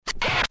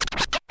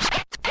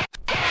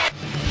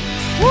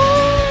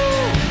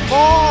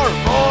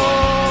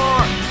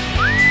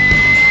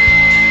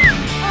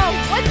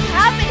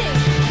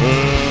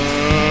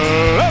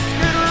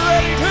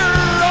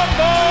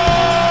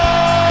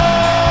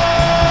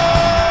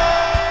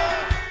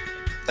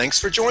Thanks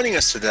for joining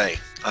us today.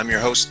 I'm your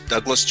host,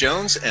 Douglas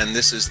Jones, and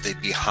this is the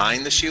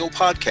Behind the Shield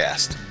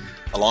podcast.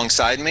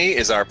 Alongside me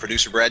is our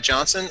producer, Brad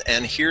Johnson,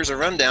 and here's a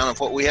rundown of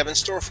what we have in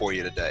store for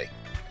you today.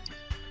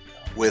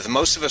 With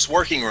most of us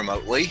working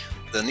remotely,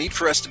 the need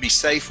for us to be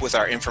safe with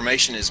our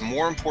information is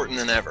more important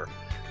than ever.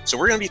 So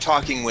we're going to be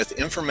talking with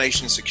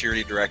Information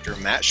Security Director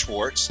Matt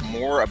Schwartz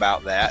more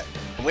about that.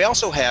 And we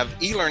also have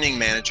e-learning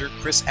manager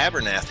Chris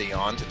Abernathy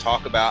on to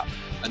talk about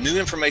a new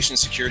information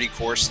security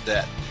course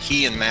that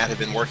he and Matt have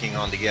been working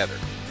on together.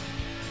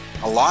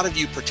 A lot of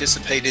you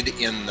participated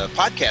in the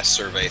podcast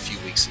survey a few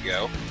weeks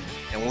ago,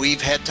 and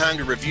we've had time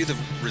to review the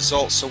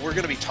results. So we're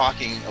going to be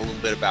talking a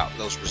little bit about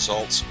those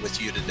results with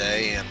you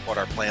today and what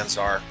our plans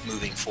are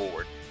moving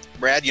forward.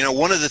 Brad,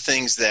 one of the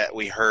things that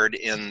we heard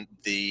in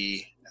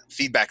the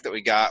feedback that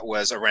we got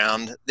was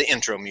around the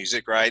intro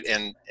music, right?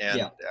 And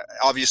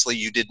Obviously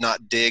you did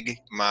not dig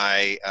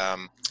my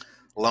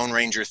Lone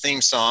Ranger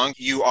theme song.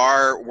 You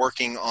are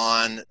working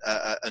on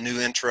a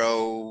new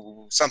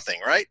intro something,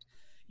 right?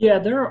 Yeah,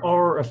 there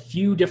are a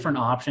few different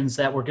options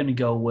that we're going to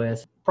go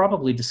with.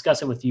 Probably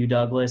discuss it with you,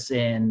 Douglas,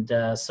 and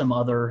some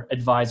other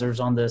advisors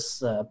on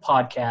this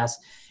podcast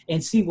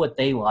and see what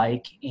they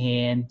like.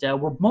 And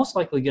we're most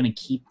likely going to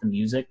keep the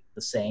music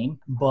the same.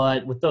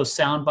 But with those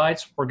sound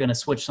bites, we're going to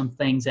switch some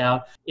things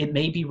out. It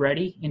may be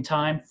ready in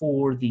time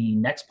for the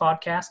next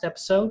podcast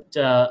episode.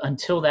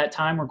 Until that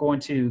time, we're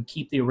going to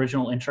keep the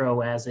original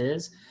intro as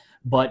is,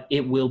 but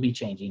it will be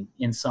changing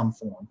in some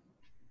form.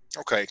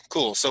 Okay,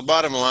 cool. So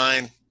bottom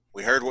line,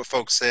 we heard what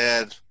folks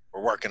said.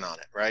 We're working on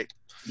it, right?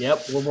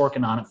 Yep, we're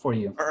working on it for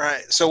you. All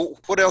right. So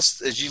what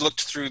else, as you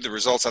looked through the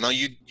results, I know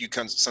you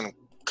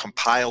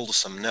compiled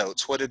some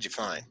notes. What did you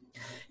find?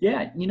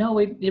 Yeah,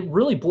 it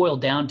really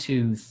boiled down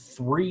to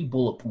 3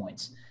 bullet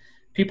points.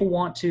 People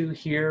want to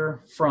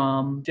hear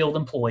from field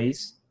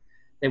employees.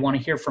 They want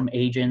to hear from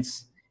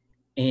agents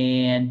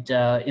and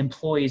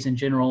employees in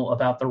general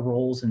about their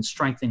roles in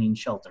strengthening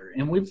shelter.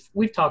 And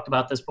we've talked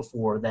about this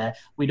before, that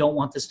we don't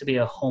want this to be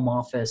a home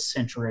office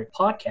centric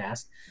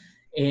podcast.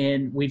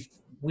 And we've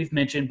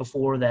mentioned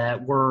before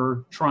that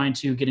we're trying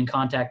to get in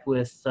contact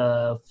with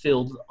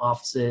field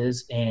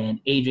offices and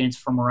agents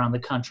from around the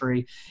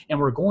country, and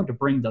we're going to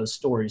bring those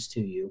stories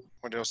to you.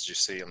 What else did you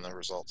see in the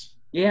results?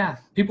 Yeah,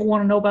 people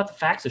want to know about the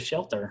facts of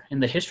shelter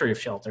and the history of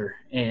shelter.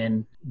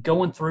 And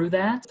going through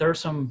that, there are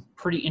some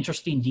pretty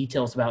interesting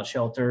details about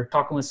shelter.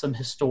 Talking with some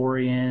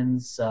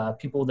historians,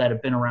 people that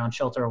have been around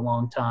shelter a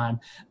long time,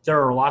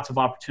 there are lots of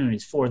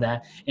opportunities for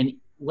that. And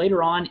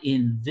later on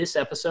in this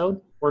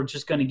episode, we're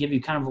just going to give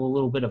you kind of a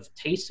little bit of a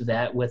taste of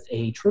that with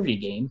a trivia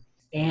game.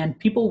 And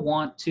people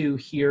want to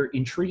hear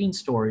intriguing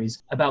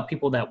stories about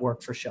people that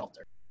work for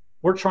shelter.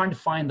 We're trying to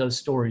find those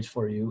stories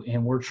for you,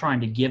 and we're trying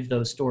to give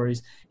those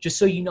stories just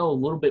so you know a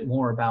little bit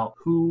more about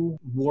who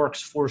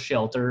works for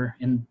shelter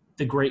and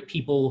the great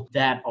people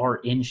that are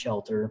in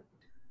shelter.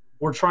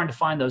 We're trying to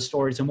find those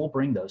stories, and we'll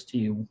bring those to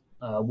you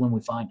when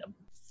we find them.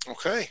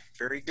 Okay,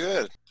 very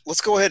good. Let's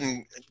go ahead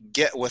and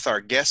get with our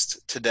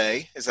guest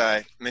today. As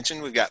I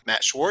mentioned, we've got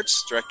Matt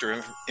Schwartz, Director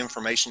of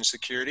Information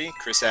Security,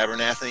 Chris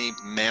Abernathy,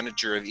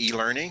 Manager of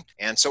e-learning.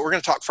 And so we're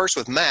going to talk first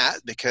with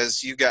Matt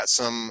because you got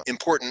some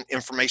important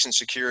information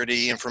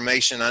security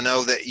information I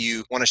know that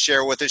you want to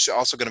share with us. You're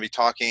also going to be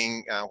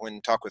talking, when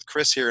you talk with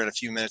Chris here in a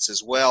few minutes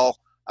as well,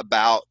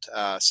 about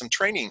some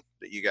training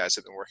that you guys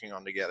have been working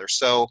on together.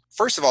 So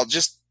first of all,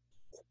 just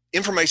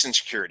information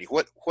security.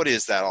 What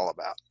is that all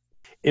about?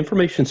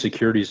 Information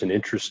security is an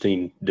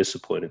interesting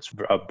discipline. It's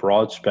a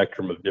broad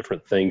spectrum of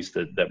different things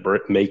that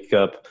make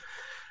up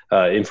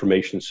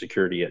information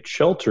security. At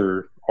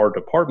Shelter, our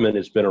department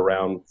has been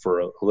around for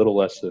a little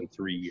less than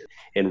 3 years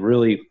and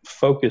really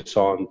focus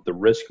on the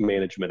risk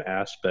management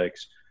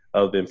aspects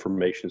of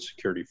information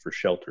security for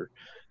Shelter.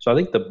 So I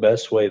think the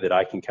best way that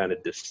I can kind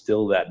of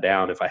distill that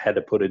down, if I had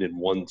to put it in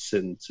one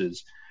sentence,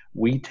 is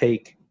we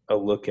take a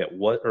look at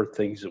what are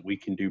things that we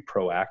can do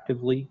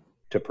proactively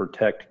to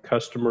protect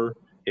customer,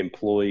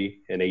 employee,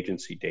 and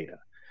agency data.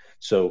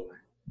 So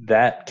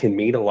that can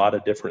mean a lot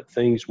of different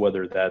things,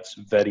 whether that's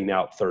vetting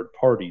out third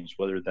parties,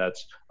 whether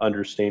that's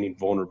understanding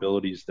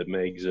vulnerabilities that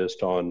may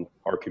exist on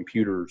our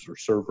computers or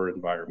server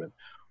environment,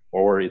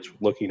 or it's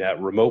looking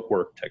at remote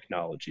work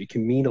technology. It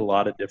can mean a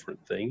lot of different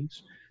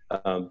things,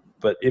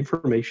 but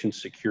information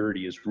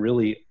security is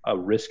really a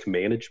risk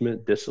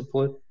management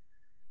discipline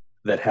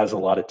that has a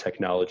lot of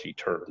technology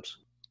terms.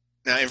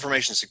 Now,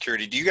 information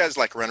security, do you guys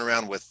run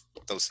around with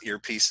those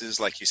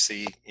earpieces like you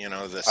see,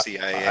 the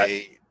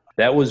CIA?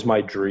 That was my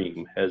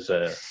dream.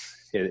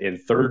 In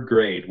third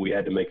grade, we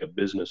had to make a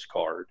business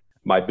card.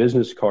 My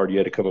business card, you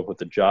had to come up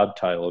with a job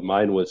title, and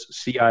mine was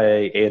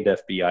CIA and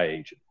FBI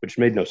agent, which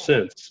made no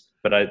sense.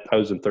 But I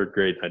was in third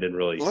grade, and I didn't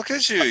really look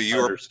at you.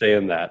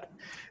 Understand that.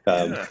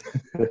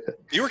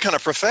 You were kind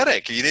of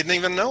prophetic. You didn't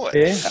even know it.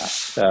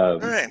 Yeah. All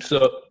right.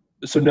 So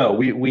no,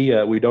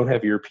 we don't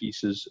have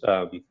earpieces.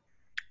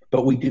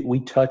 But we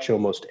touch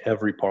almost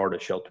every part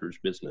of Shelter's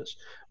business,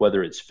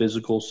 whether it's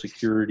physical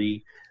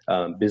security,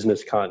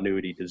 business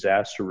continuity,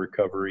 disaster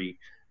recovery,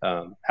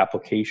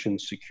 application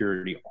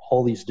security,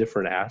 all these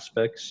different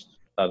aspects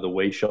the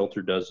way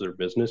Shelter does their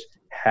business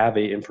have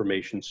a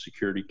information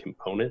security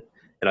component.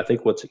 And I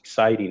think what's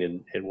exciting,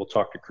 and we'll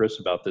talk to Chris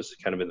about this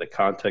kind of in the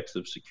context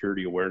of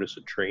security awareness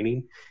and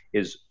training,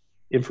 is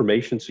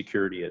information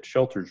security at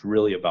Shelter is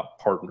really about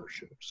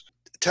partnerships.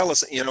 Tell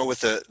us,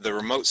 with the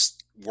remote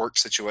work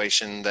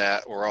situation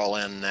that we're all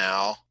in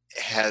now,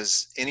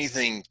 has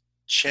anything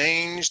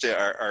changed?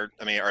 Are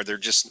there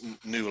just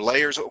new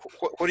layers?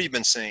 What have you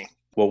been seeing?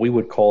 What we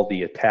would call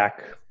the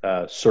attack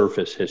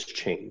surface has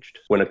changed.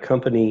 When a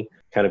company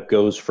kind of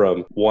goes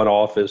from one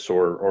office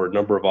or a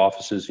number of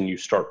offices and you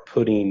start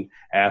putting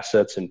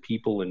assets and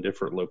people in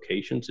different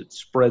locations, it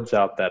spreads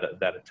out that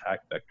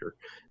attack vector.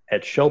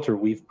 At Shelter,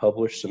 we've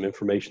published some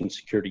information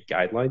security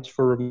guidelines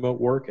for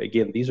remote work.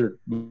 Again,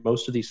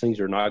 most of these things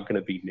are not going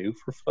to be new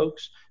for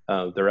folks.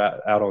 They're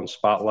out on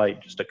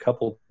Spotlight, just a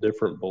couple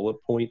different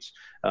bullet points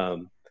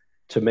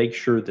to make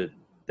sure that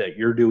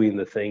you're doing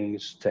the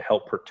things to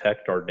help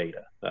protect our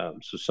data.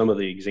 So some of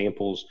the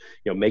examples,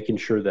 making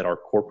sure that our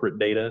corporate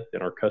data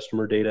and our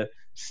customer data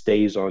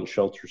stays on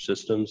Shelter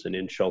systems and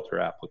in Shelter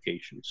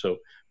applications. So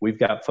we've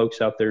got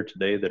folks out there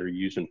today that are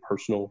using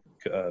personal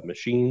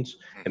machines,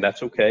 and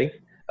that's okay.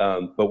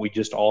 But we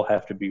just all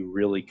have to be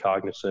really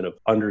cognizant of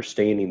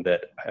understanding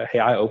that, hey,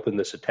 I opened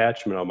this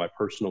attachment on my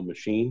personal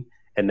machine,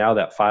 and now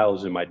that file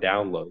is in my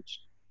downloads.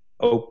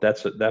 Oh,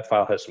 that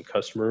file has some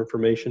customer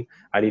information.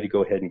 I need to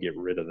go ahead and get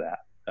rid of that.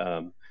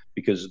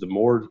 Because the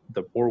more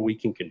we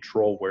can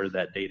control where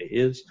that data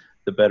is,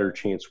 the better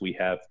chance we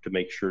have to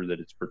make sure that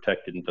it's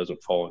protected and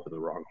doesn't fall into the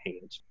wrong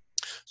hands.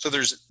 So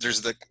there's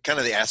the kind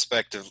of the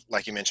aspect of,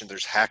 like you mentioned,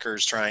 there's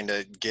hackers trying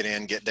to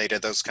get data,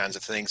 those kinds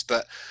of things.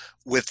 But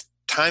with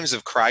times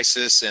of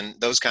crisis and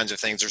those kinds of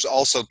things, there's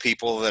also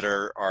people that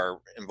are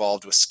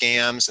involved with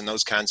scams and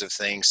those kinds of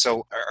things.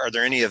 So are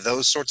there any of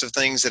those sorts of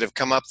things that have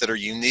come up that are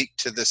unique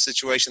to the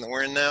situation that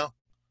we're in now?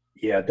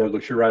 Yeah,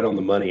 Douglas, you're right on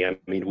the money. I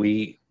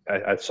mean,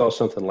 I saw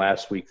something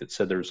last week that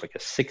said there's like a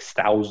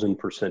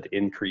 6,000%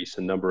 increase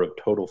in number of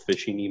total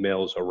phishing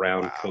emails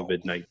around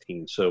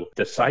COVID-19. So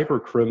the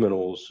cyber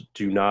criminals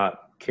do not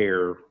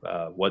care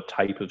what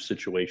type of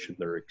situation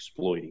they're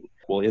exploiting.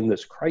 Well, in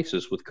this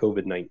crisis with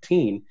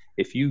COVID-19,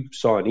 if you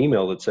saw an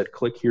email that said,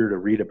 click here to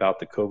read about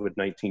the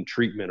COVID-19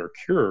 treatment or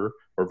cure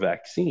or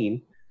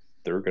vaccine,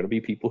 there are going to be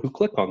people who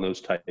click on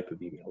those type of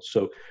emails.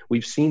 So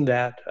we've seen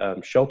that.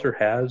 Shelter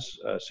has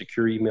a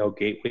secure email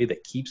gateway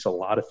that keeps a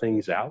lot of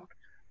things out.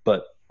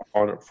 But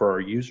for our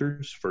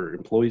users, for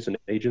employees and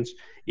agents,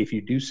 if you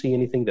do see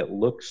anything that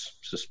looks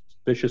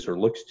suspicious or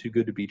looks too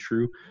good to be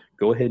true,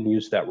 go ahead and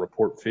use that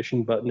report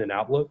phishing button in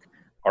Outlook.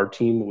 Our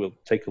team will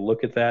take a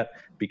look at that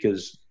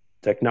because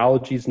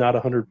technology is not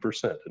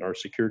 100% and our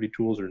security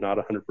tools are not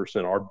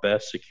 100%. Our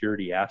best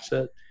security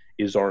asset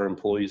is our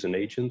employees and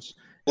agents.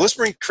 Well, let's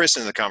bring Chris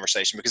into the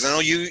conversation because I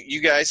know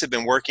you guys have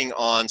been working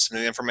on some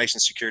new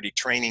information security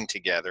training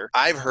together.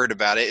 I've heard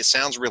about it. It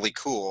sounds really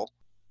cool.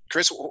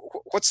 Chris,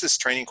 what's this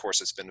training course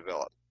that's been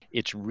developed?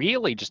 It's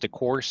really just a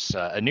course,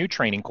 a new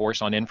training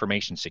course on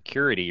information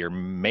security, or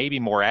maybe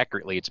more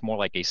accurately, it's more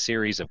like a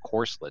series of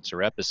courselets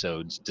or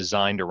episodes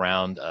designed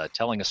around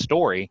telling a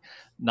story,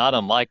 not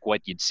unlike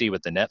what you'd see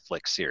with the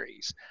Netflix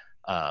series.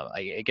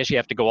 I guess you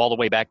have to go all the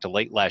way back to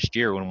late last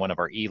year when one of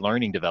our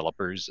e-learning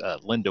developers,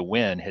 Linda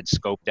Nguyen, had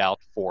scoped out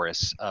for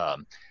us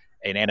an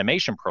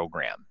animation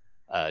program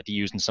to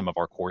use in some of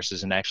our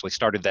courses and actually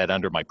started that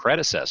under my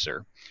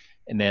predecessor.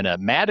 And then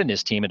Matt and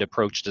his team had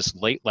approached us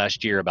late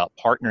last year about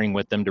partnering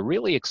with them to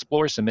really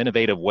explore some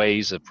innovative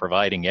ways of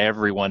providing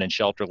everyone in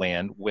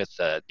Shelterland with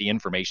the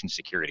information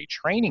security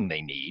training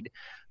they need.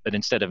 But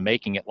instead of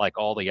making it like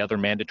all the other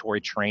mandatory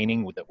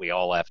training that we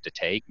all have to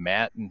take,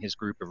 Matt and his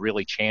group have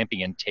really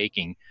championed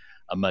taking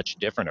a much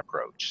different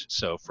approach.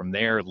 So from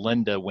there,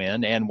 Linda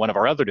Nguyen and one of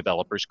our other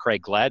developers,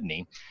 Craig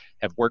Gladney,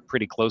 have worked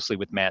pretty closely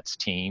with Matt's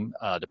team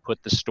to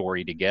put the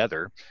story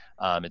together.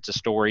 It's a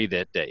story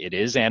that it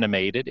is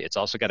animated. It's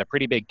also got a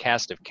pretty big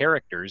cast of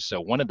characters.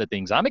 So one of the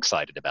things I'm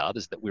excited about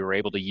is that we were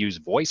able to use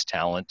voice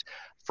talent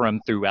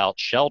from throughout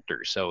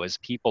Shelter. So as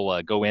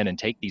people go in and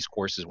take these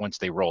courses, once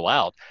they roll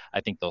out,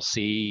 I think they'll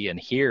see and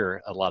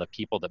hear a lot of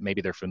people that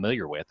maybe they're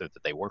familiar with or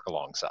that they work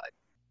alongside.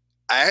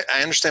 I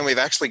understand we've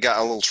actually got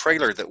a little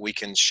trailer that we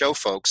can show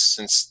folks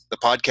since the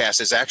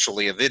podcast is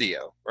actually a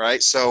video,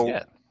 right? So,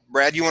 yeah.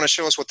 Brad, you want to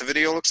show us what the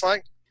video looks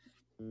like?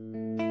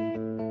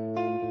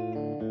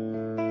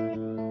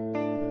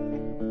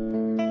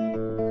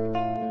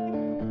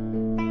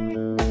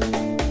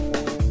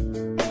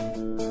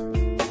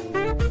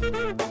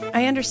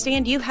 I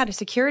understand you had a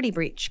security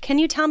breach. Can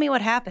you tell me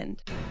what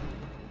happened?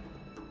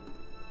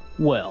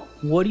 Well,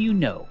 what do you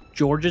know?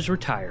 George is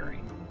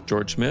retiring.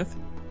 George Smith?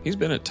 He's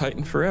been at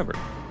Titan forever.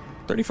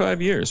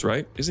 35 years,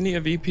 right? Isn't he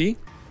a VP?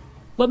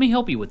 Let me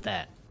help you with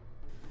that.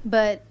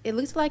 But it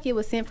looks like it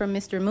was sent from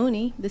Mr.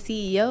 Mooney, the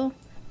CEO.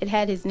 It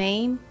had his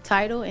name,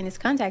 title, and his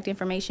contact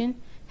information.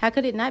 How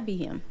could it not be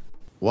him?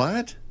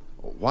 What?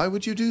 Why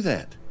would you do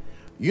that?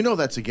 You know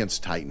that's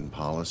against Titan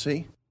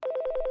policy.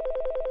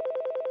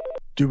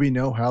 Do we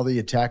know how the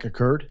attack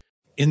occurred?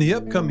 In the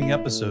upcoming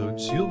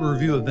episodes, you'll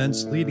review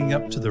events leading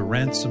up to the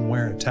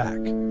ransomware attack.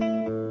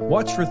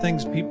 Watch for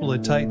things people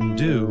at Titan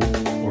do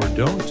or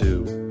don't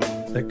do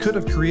that could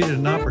have created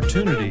an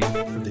opportunity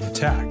for the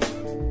attack.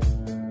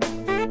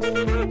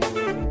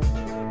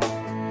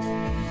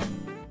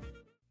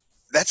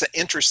 That's an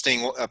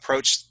interesting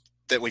approach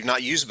that we've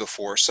not used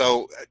before.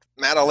 So,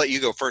 Matt, I'll let you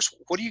go first.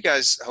 What do you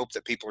guys hope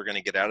that people are going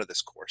to get out of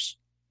this course?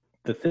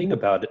 The thing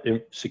about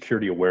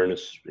security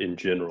awareness in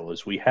general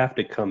is we have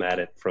to come at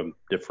it from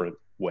different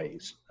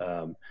ways.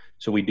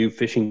 So we do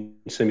phishing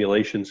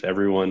simulations.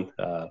 Everyone,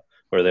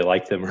 whether they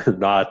like them or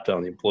not,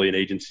 on the employee and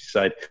agency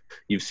side,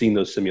 you've seen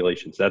those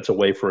simulations. That's a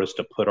way for us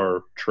to put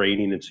our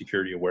training and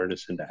security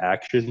awareness into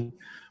action.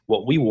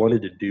 What we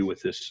wanted to do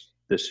with this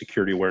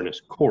security awareness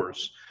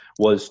course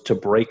was to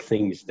break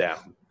things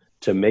down,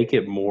 to make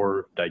it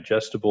more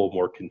digestible,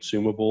 more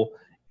consumable.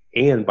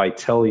 And by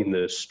telling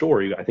the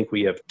story, I think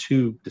we have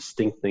two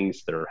distinct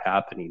things that are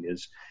happening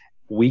is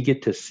we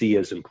get to see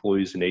as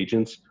employees and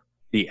agents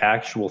the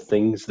actual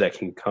things that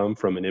can come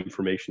from an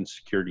information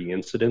security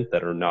incident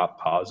that are not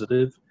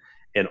positive.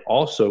 And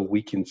also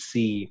we can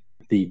see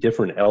the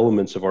different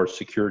elements of our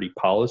security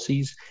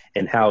policies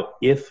and how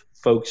if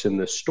folks in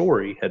this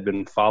story had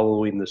been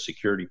following the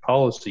security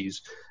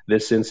policies,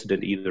 this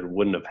incident either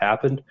wouldn't have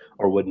happened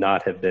or would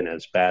not have been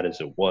as bad as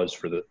it was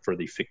for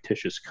the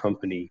fictitious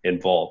company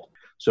involved.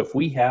 So if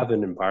we have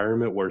an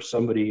environment where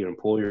somebody, an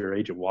employee or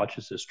agent,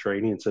 watches this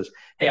training and says,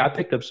 hey, I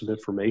picked up some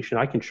information,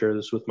 I can share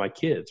this with my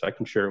kids, I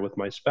can share it with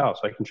my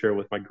spouse, I can share it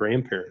with my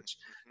grandparents.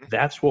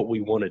 That's what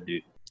we want to do.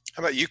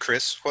 How about you,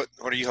 Chris? What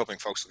are you hoping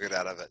folks will get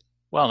out of it?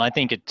 Well, and I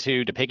think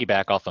to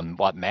piggyback off on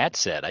what Matt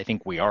said, I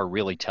think we are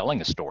really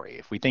telling a story.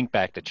 If we think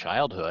back to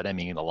childhood, I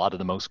mean, a lot of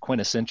the most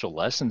quintessential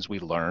lessons we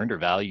learned or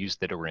values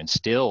that were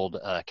instilled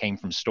came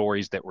from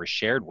stories that were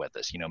shared with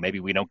us. You know, maybe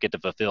we don't get to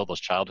fulfill those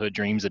childhood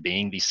dreams of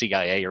being the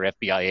CIA or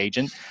FBI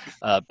agent,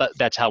 but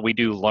that's how we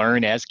do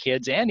learn as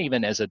kids and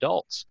even as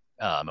adults.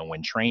 And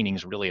when training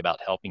is really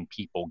about helping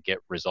people get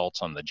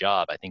results on the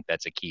job, I think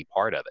that's a key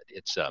part of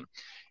it.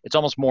 It's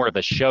almost more of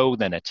a show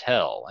than a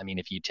tell. I mean,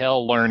 if you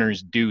tell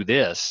learners do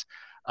this,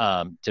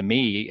 to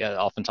me,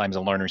 oftentimes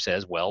a learner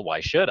says, well, why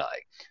should I?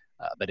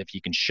 But if you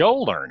can show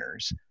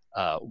learners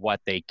what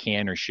they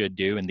can or should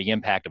do and the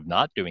impact of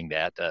not doing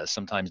that,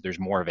 sometimes there's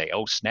more of a,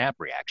 oh, snap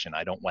reaction.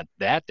 I don't want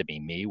that to be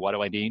me. What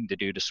do I need to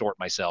do to sort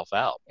myself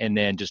out? And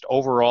then just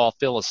overall,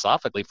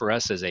 philosophically, for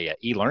us as a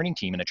e-learning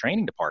team and a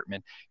training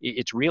department,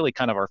 it's really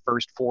kind of our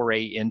first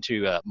foray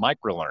into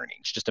micro-learning.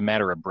 It's just a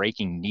matter of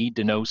breaking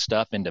need-to-know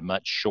stuff into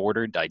much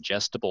shorter,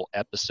 digestible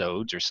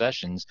episodes or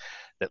sessions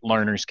that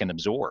learners can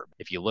absorb.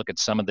 If you look at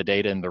some of the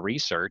data in the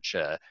research,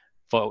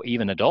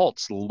 even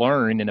adults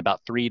learn in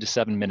about 3 to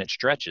 7 minute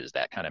stretches.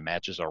 That kind of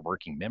matches our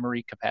working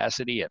memory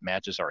capacity. It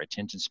matches our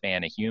attention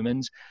span of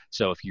humans.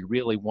 So if you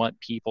really want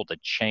people to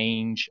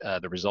change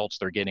the results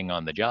they're getting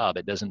on the job,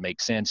 it doesn't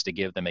make sense to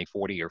give them a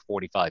 40 or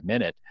 45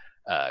 minute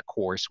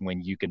course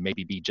when you can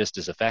maybe be just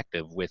as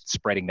effective with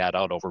spreading that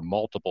out over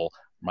multiple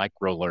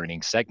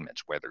micro-learning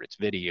segments, whether it's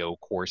video,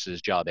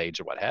 courses, job aids,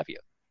 or what have you.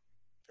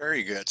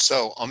 Very good.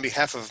 So on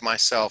behalf of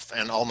myself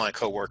and all my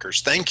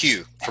coworkers, thank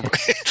you for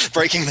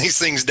breaking these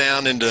things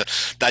down into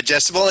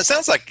digestible. And it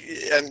sounds like,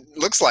 and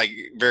looks like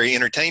very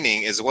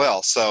entertaining as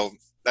well. So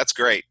that's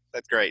great.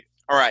 That's great.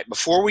 All right.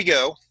 Before we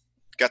go,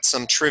 got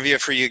some trivia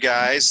for you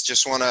guys.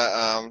 Just want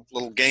a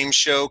little game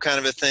show kind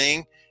of a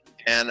thing.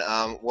 And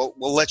we'll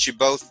let you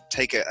both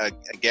take a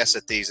guess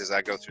at these as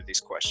I go through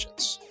these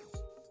questions.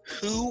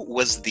 Who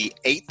was the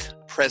 8th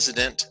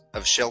president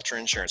of Shelter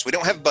Insurance? We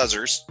don't have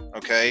buzzers,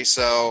 okay?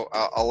 So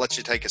I'll let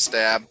you take a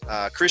stab.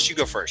 Chris, you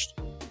go first.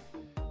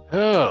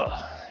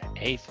 Oh,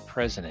 8th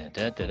president.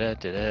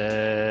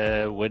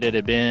 Would it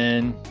have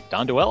been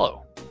Don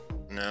Duello?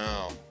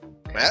 No.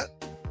 Matt?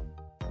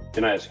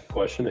 Can I ask a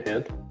question, a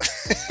hint?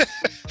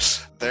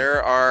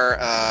 There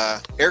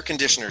are air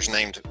conditioners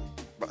named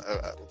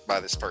by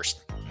this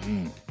person.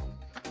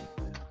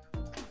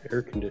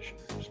 Air conditioners.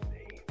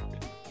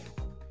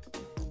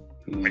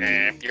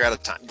 You're out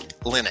of time.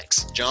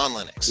 Lennox. John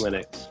Lennox.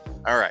 Lennox.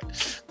 All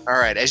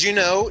right. As you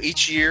know,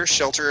 each year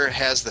Shelter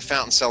has the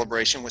fountain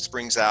celebration, which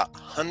brings out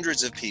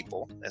hundreds of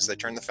people as they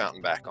turn the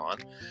fountain back on.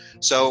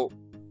 So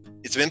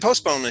it's been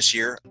postponed this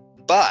year,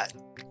 but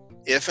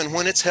if and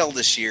when it's held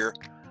this year,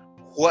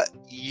 what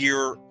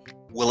year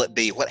will it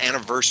be? What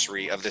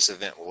anniversary of this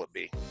event will it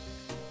be?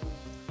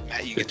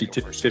 Matt, you get to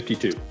go first.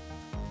 52.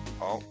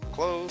 Oh,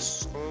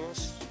 close.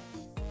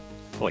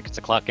 Like it's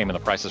a clock game and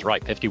the price is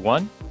right.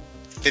 51?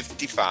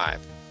 55.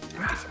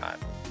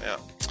 Yeah.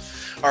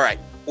 All right.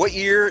 What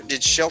year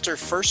did Shelter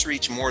first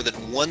reach more than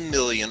 1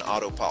 million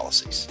auto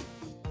policies?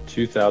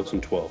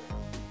 2012.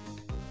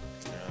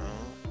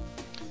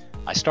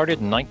 I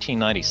started in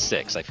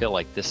 1996. I feel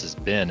like this has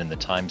been in the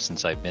time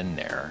since I've been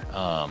there.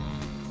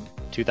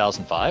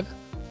 2005?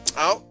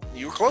 Oh,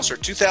 you were closer.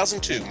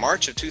 2002.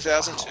 March of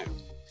 2002. Wow.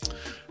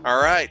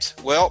 All right.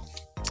 Well,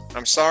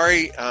 I'm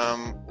sorry,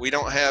 we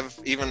don't have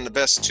even the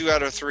best 2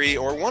 out of 3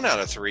 or 1 out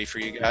of 3 for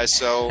you guys.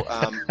 So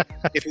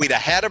if we'd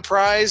have had a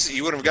prize,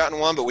 you would have gotten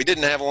one, but we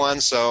didn't have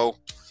one. So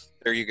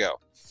There you go.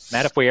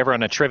 Matt, if we ever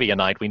on a trivia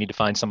night, we need to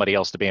find somebody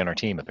else to be on our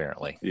team,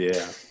 apparently.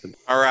 Yeah.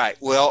 All right.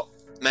 Well,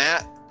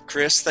 Matt,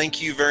 Chris, thank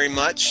you very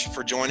much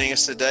for joining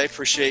us today.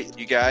 Appreciate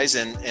you guys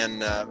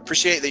and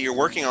appreciate that you're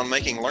working on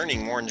making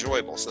learning more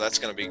enjoyable. So that's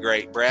going to be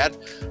great. Brad,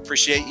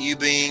 appreciate you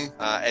being,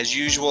 as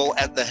usual,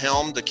 at the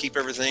helm to keep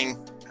everything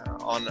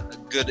on a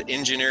good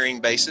engineering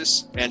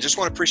basis. And just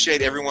want to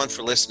appreciate everyone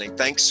for listening.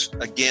 Thanks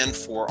again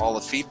for all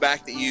the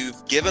feedback that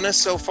you've given us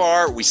so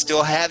far. We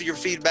still have your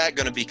feedback,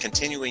 going to be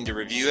continuing to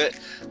review it.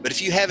 But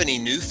if you have any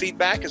new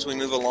feedback as we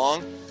move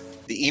along,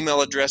 the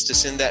email address to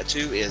send that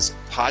to is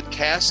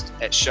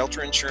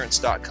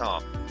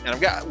podcast@shelterinsurance.com. And I've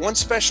got one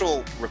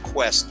special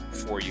request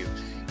for you.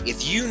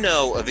 If you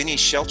know of any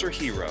shelter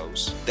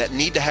heroes that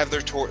need to have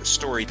their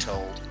story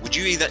told, would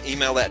you either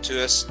email that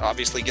to us?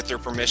 Obviously, get their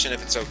permission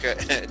if it's okay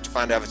to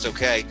find out if it's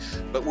okay.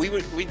 But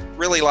we'd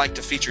really like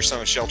to feature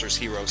some of Shelter's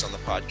heroes on the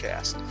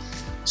podcast.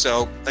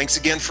 So thanks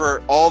again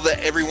for all that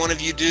every one of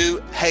you do.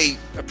 Hey,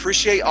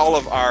 appreciate all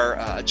of our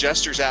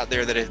adjusters out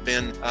there that have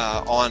been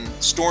on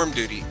storm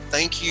duty.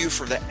 Thank you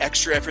for the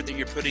extra effort that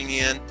you're putting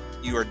in.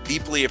 You are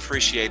deeply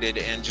appreciated,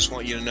 and just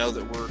want you to know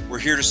that we're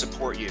here to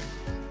support you.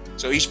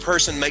 So each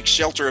person makes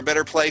Shelter a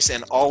better place,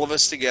 and all of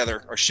us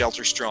together are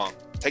Shelter Strong.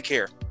 Take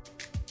care.